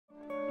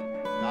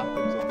nach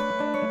dem Song.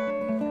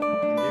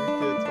 Dann gebe ich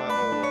dir 2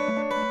 Euro.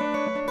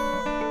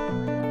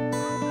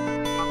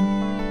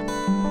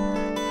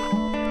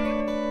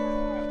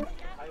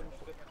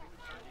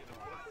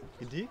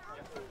 In die?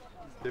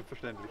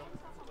 Selbstverständlich.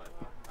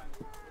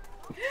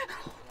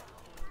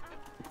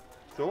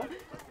 So?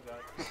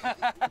 Das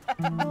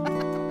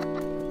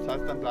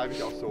heißt, dann bleibe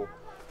ich auch so.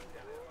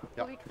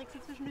 Ja. Wie kriegst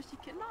du zwischendurch die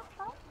Kinder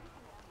drauf?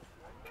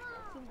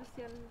 So ein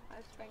bisschen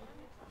als Schwenk.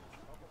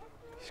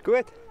 Ist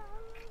gut.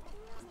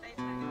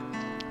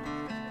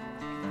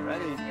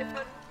 Ready?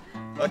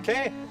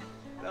 Okay.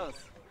 Los.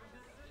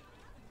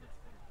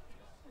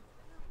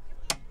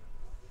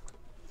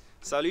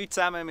 Salut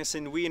zusammen, wir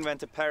sind We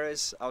Invented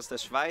Paris aus der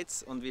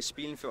Schweiz und wir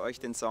spielen für euch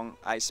den Song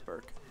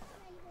Iceberg.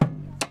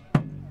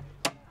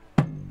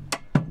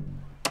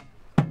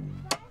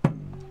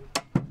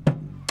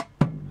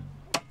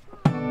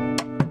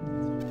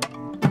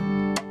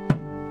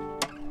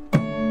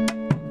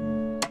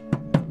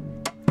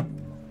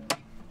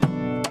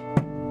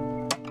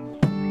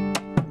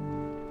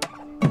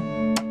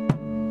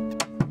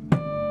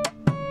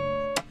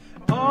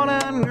 On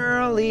an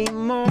early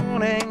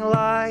morning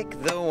like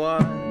the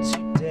one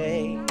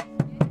today,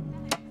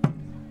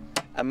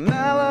 a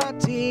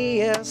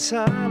melody is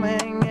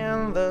humming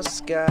in the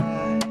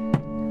sky.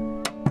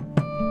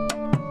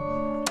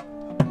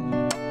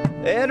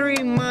 It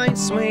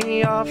reminds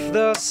me of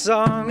the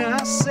song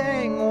I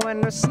sing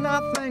when there's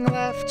nothing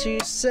left to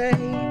say,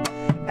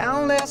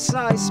 and this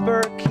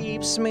iceberg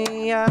keeps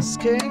me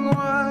asking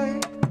why.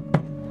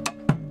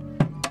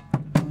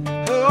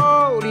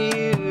 Hold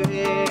you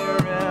here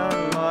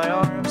in my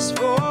arms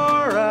for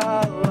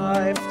a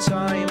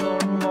lifetime or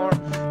more.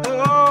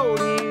 Hold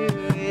you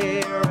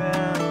here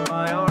in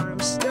my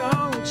arms,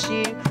 don't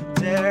you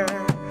dare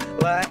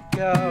let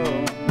go.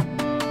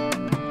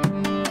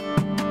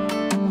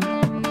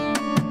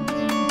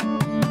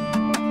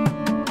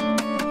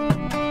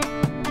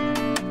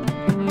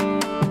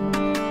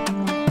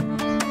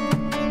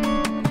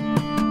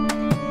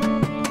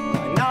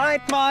 By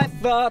night my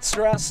thoughts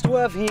rest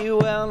with you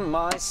in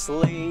my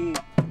sleep.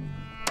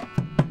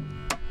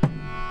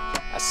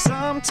 I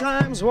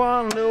sometimes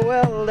wonder,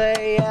 will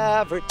they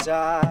ever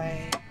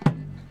die?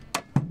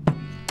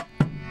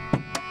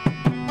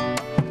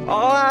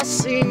 All I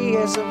see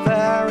is a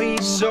very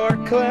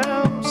short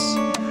glimpse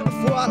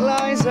of what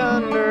lies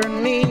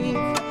underneath.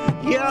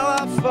 Your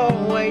love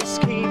always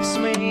keeps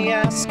me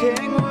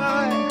asking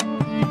why.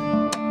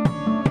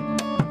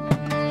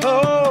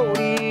 Hold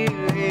you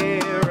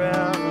here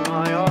in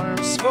my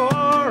arms for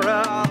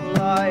a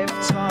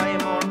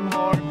lifetime or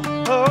more.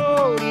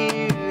 Hold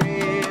you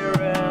here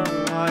in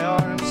my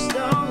arms,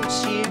 don't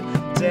you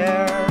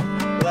dare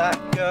let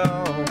go.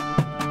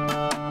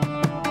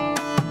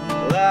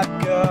 Let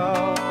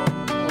go.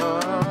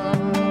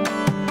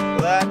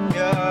 Let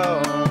go.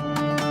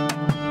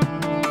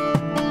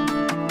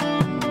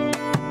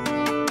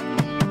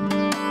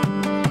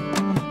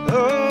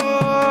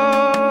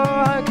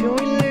 Oh, how can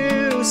we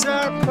lose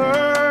our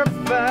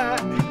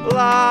perfect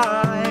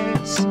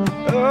lives?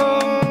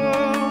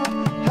 Oh,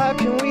 how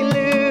can we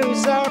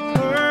lose our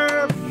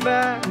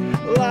perfect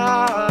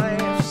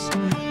lives?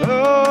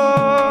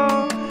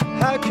 Oh,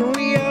 how can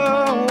we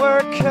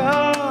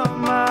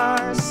overcome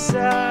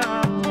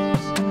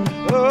ourselves?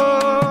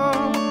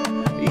 Oh,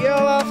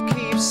 your love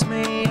keeps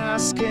me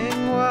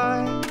asking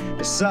why.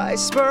 This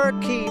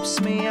iceberg keeps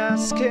me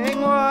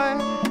asking why.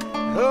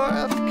 Your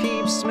love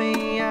keeps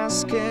me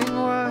asking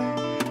why.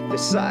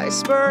 This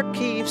iceberg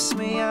keeps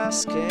me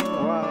asking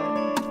why.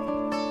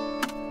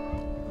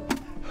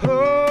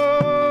 Oh.